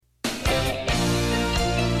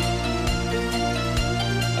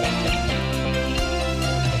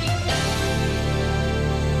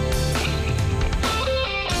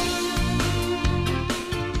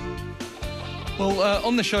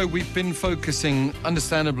On the show, we've been focusing,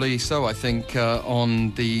 understandably so, I think,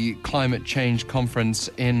 on the climate change conference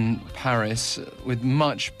in Paris, with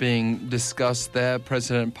much being discussed there.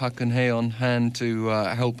 President Park Geun-hye on hand to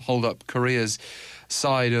help hold up Korea's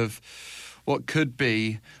side of what could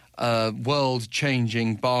be a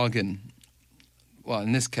world-changing bargain. Well,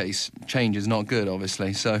 in this case, change is not good,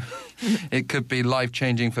 obviously, so it could be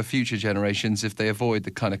life-changing for future generations if they avoid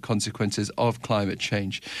the kind of consequences of climate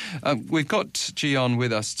change. We've got Jooyeon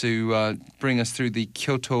with us to bring us through the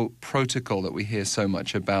Kyoto Protocol that we hear so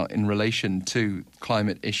much about in relation to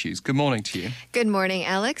climate issues. Good morning to you. Good morning,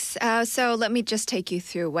 Alex. So let me just take you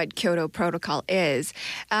through what Kyoto Protocol is.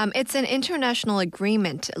 It's an international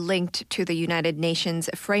agreement linked to the United Nations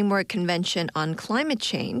Framework Convention on Climate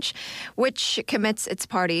Change, which commits its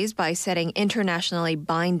parties by setting internationally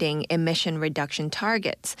binding emission reduction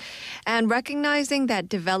targets. And recognizing that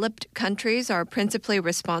developed countries are principally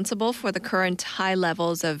responsible for the current high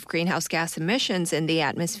levels of greenhouse gas emissions in the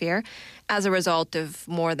atmosphere, as a result of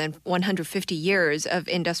more than 150 years of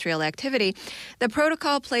industrial activity, the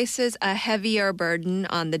protocol places a heavier burden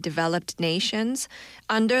on the developed nations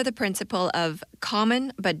under the principle of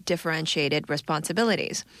common but differentiated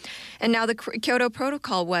responsibilities. And now the Kyoto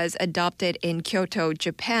Protocol was adopted in Kyoto,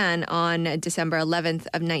 Japan on December 11th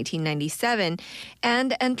of 1997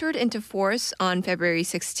 and entered into force on February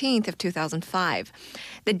 16th of 2005.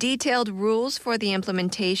 The detailed rules for the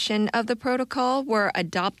implementation of the protocol were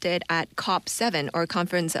adopted at COP7, or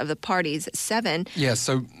Conference of the Parties 7. Yeah,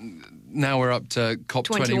 so now we're up to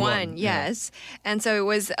COP21. Yes. Yeah. And so it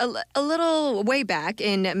was a little way back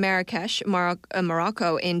in Marrakesh,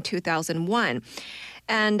 Morocco in 2001.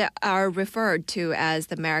 And are referred to as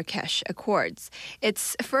the Marrakesh Accords.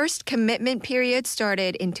 Its first commitment period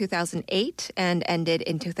started in 2008 and ended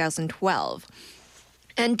in 2012.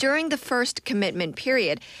 And during the first commitment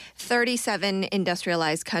period, 37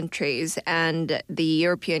 industrialized countries and the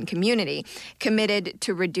European community committed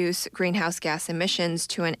to reduce greenhouse gas emissions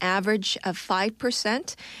to an average of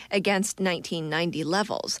 5% against 1990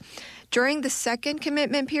 levels. During the second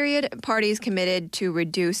commitment period, parties committed to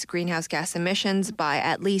reduce greenhouse gas emissions by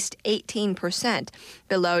at least 18%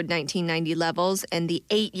 below 1990 levels in the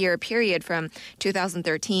 8-year period from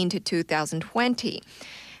 2013 to 2020.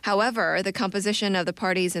 However, the composition of the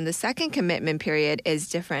parties in the second commitment period is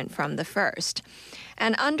different from the first.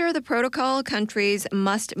 And under the protocol, countries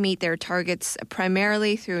must meet their targets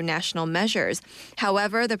primarily through national measures.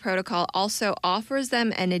 However, the protocol also offers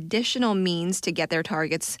them an additional means to get their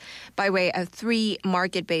targets by way of 3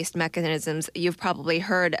 market-based mechanisms. You've probably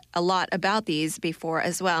heard a lot about these before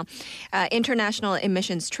as well. International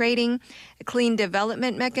emissions trading, clean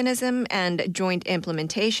development mechanism, and joint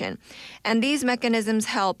implementation. And these mechanisms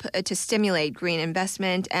help to stimulate green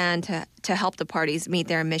investment and to help the parties meet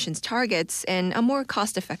their emissions targets in a more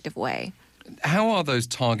cost-effective way. How are those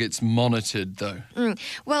targets monitored, though?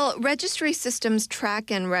 Well, registry systems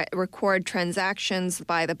track and record transactions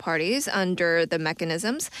by the parties under the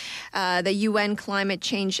mechanisms. The UN Climate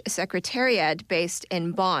Change Secretariat, based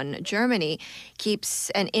in Bonn, Germany, keeps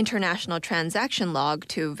an international transaction log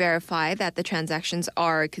to verify that the transactions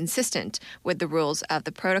are consistent with the rules of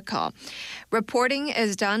the protocol. Reporting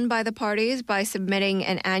is done by the parties by submitting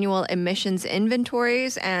an annual emissions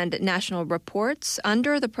inventories and national reports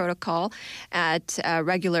under the protocol at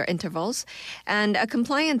regular intervals. And a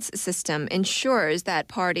compliance system ensures that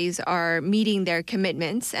parties are meeting their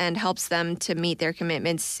commitments and helps them to meet their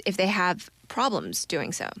commitments if they have problems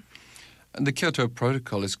doing so. And the Kyoto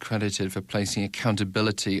Protocol is credited for placing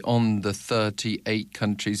accountability on the 38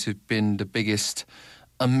 countries who've been the biggest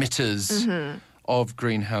emitters of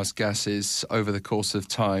greenhouse gases over the course of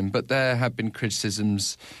time. But there have been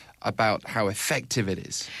criticisms about how effective it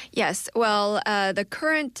is. Yes. Well, the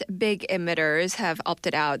current big emitters have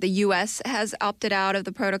opted out. The U.S. has opted out of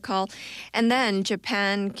the protocol. And then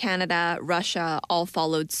Japan, Canada, Russia all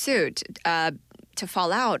followed suit to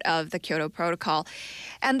fall out of the Kyoto Protocol.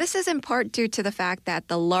 And this is in part due to the fact that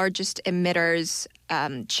the largest emitters,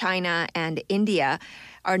 China and India,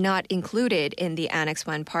 are not included in the Annex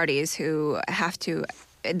 1 parties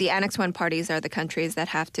the Annex 1 parties are the countries that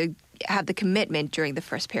have to have the commitment during the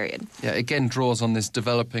first period. Yeah, again draws on this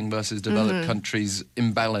developing versus developed countries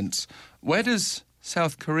imbalance. Where does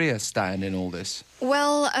South Korea stand in all this?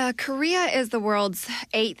 Well, Korea is the world's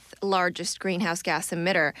 8th largest greenhouse gas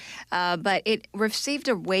emitter, but it received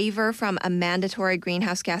a waiver from a mandatory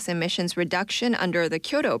greenhouse gas emissions reduction under the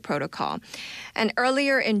Kyoto Protocol. And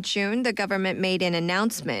earlier in June, the government made an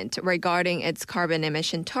announcement regarding its carbon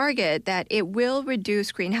emission target that it will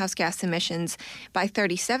reduce greenhouse gas emissions by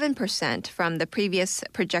 37% from the previous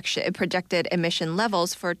projected emission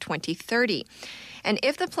levels for 2030. And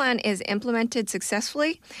if the plan is implemented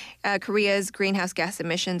successfully, Korea's greenhouse gas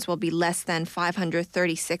emissions will be less than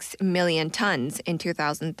 536 million tons in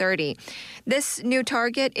 2030. This new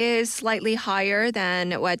target is slightly higher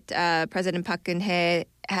than what President Park Geun-hye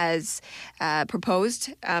has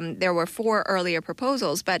proposed. There were 4 earlier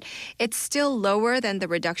proposals, but it's still lower than the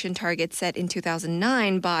reduction target set in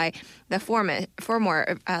 2009 by the former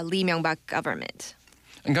Lee Myung-bak government.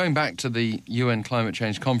 And going back to the UN Climate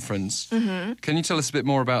Change Conference, can you tell us a bit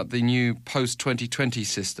more about the new post-2020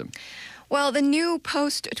 system? Well, the new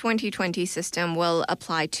post-2020 system will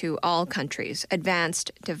apply to all countries, advanced,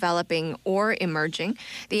 developing, or emerging.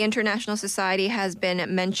 The international society has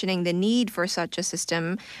been mentioning the need for such a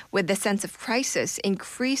system, with the sense of crisis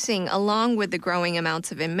increasing along with the growing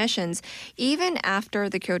amounts of emissions, even after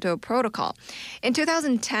the Kyoto Protocol. In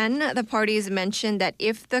 2010, the parties mentioned that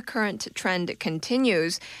if the current trend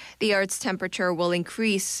continues, the Earth's temperature will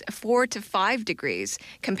increase 4 to 5 degrees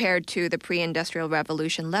compared to the pre-industrial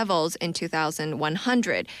revolution levels in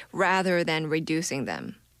 2100, rather than reducing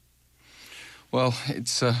them. Well,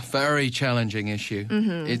 it's a very challenging issue.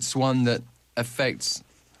 It's one that affects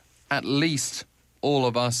at least all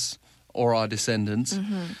of us or our descendants.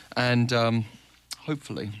 And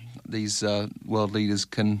hopefully these world leaders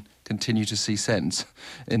can continue to see sense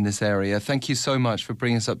in this area. Thank you so much for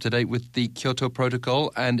bringing us up to date with the Kyoto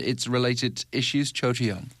Protocol and its related issues, Cho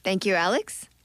Jooyeon. Thank you, Alex.